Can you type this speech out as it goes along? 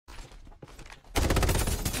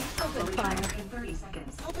Open fire. In 30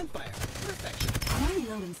 seconds. Open fire. Perfection. My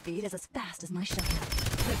reloading speed is as fast as my shuttle.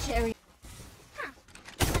 The cherry.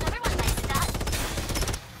 Another one bites the dust.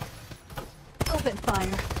 Open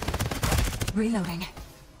fire. Reloading.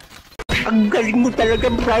 Ang galing mo talaga,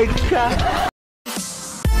 bright ka.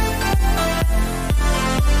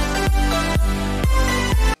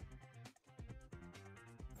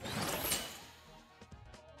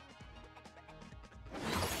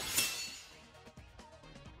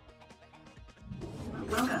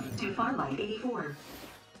 Welcome to Farlight 84.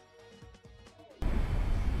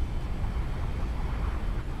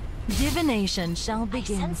 Divination shall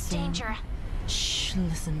begin Sense soon. danger. Shh,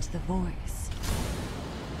 listen to the voice.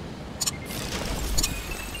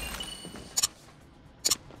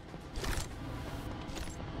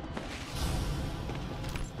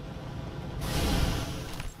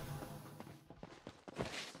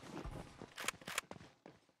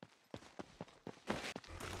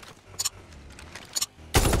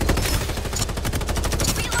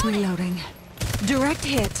 Reloading. Direct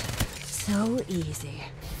hit. So easy.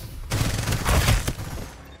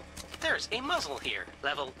 There's a muzzle here.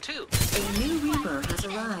 Level 2. A new Reaper has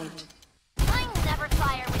arrived. I never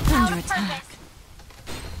fire without Under a attack. purpose.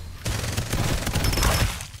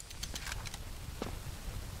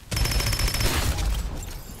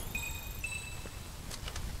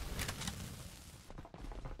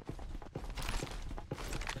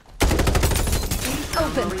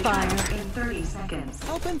 Open fire. In 30 seconds.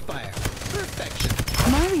 Open fire. Perfection.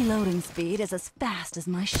 My reloading speed is as fast as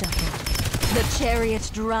my shuttle. The chariot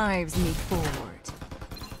drives me forward.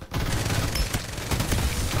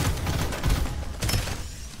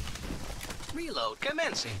 Reload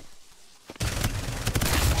commencing.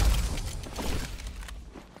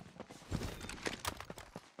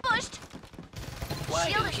 Pushed. Why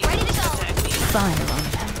Shield do is you ready to go. attack me? Fire on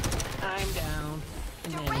them. I'm down.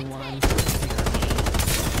 And then Direct one. hit.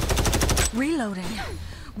 Reloading.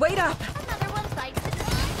 Wait up! Another one bites the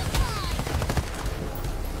dust.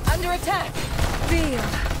 Under attack! Feel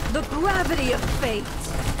the gravity of fate.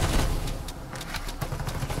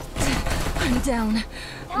 I'm down.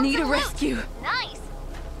 Found Need a some loot. rescue. Nice.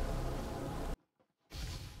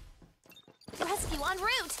 Rescue en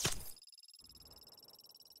route.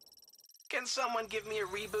 Can someone give me a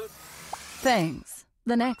reboot? Thanks.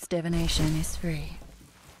 The next divination is free.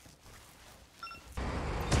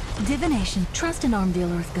 Divination. Trust an arm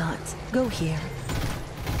dealer's gods. Go here.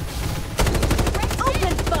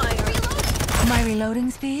 Open fire! Reload. My reloading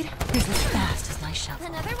speed is as fast as my shovel.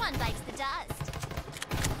 Another one bites the dust.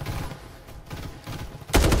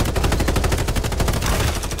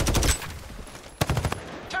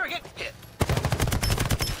 Target hit.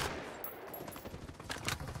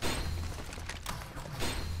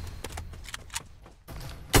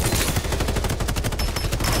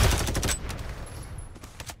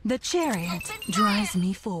 The chariot drives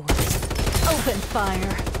me forward. Open fire!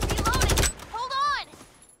 Reloading. Hold on.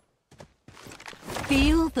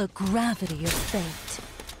 Feel the gravity of fate.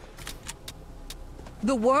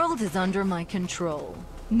 The world is under my control.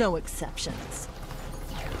 No exceptions.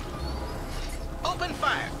 Open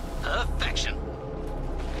fire. Perfection.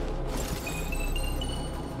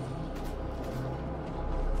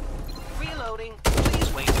 Reloading.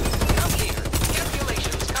 Please wait. Come here.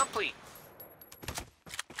 Calculations complete.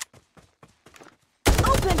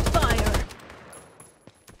 Open fire!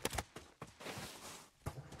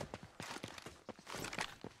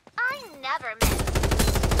 I never miss.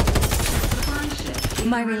 Supply ship.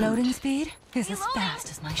 My reloading speed is as Reloading.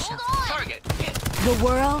 fast as my Hold shovel. on. Target hit. The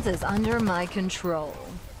world is under my control.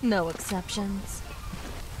 No exceptions.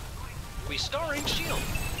 Restoring shield.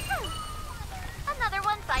 Another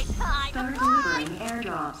one bites the eye. Start delivering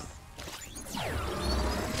airdrops.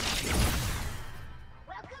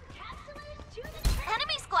 Welcome, capsulers, to the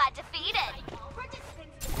enemy squad defeated.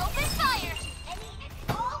 Open fire.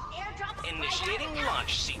 Initiating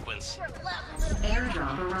launch sequence.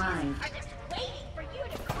 Airdrop arrived.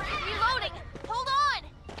 Reloading. Hold on.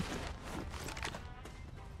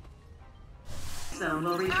 Zone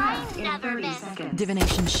will retract in never 30 miss. seconds.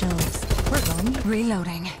 Divination shows. We're going.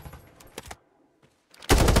 Reloading.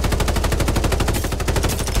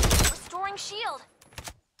 Restoring shield.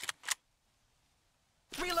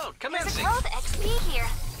 Reload There's a commencing. growth XP here.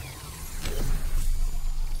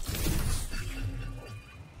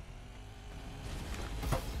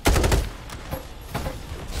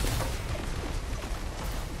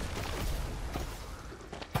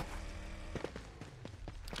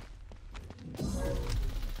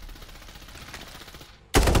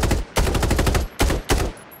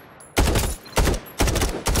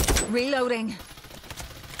 Reloading.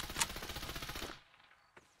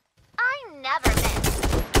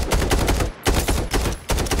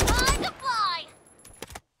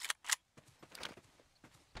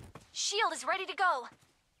 ready to go.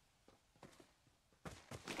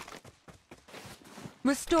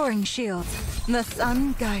 Restoring shields. The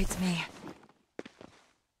sun guides me.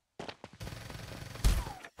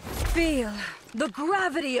 Feel the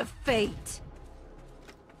gravity of fate.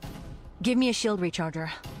 Give me a shield recharger.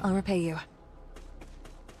 I'll repay you.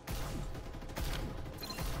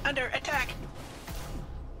 Under attack.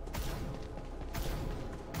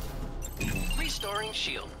 Restoring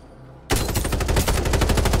shield.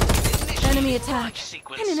 Enemy Initiating attack. launch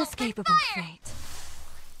sequence. An inescapable fate.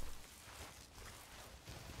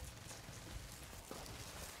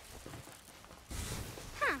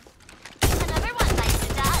 Another one bites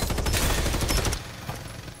the dust.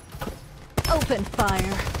 Open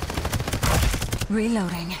fire.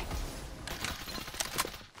 Reloading.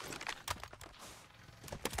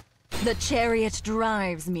 The chariot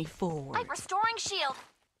drives me forward. I'm restoring shield.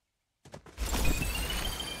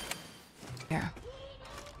 Here.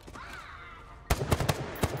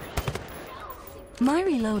 My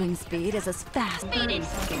reloading speed is as fast. 30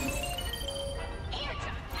 seconds.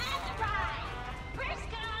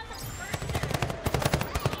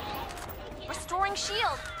 Restoring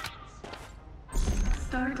shield.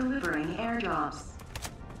 Start delivering airdrops.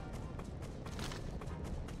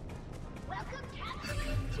 Welcome,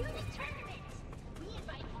 captains, to the tournament. We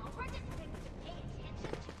invite all participants to pay attention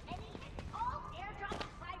to any and all airdrops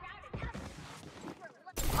by round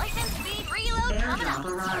and lightning speed reload coming Airdrop up.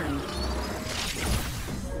 arrived.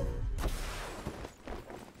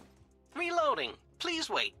 Reloading. Please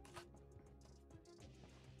wait.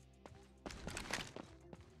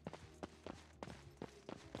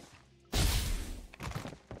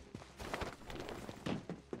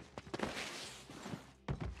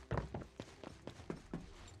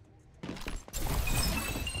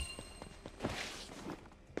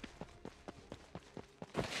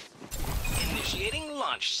 Initiating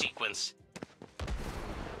launch sequence.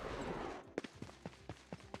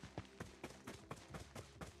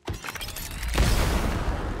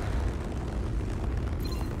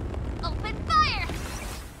 Open fire.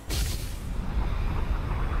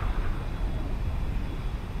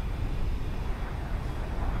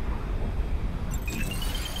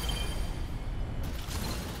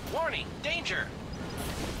 Warning, danger.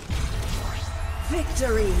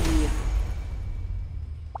 Victory!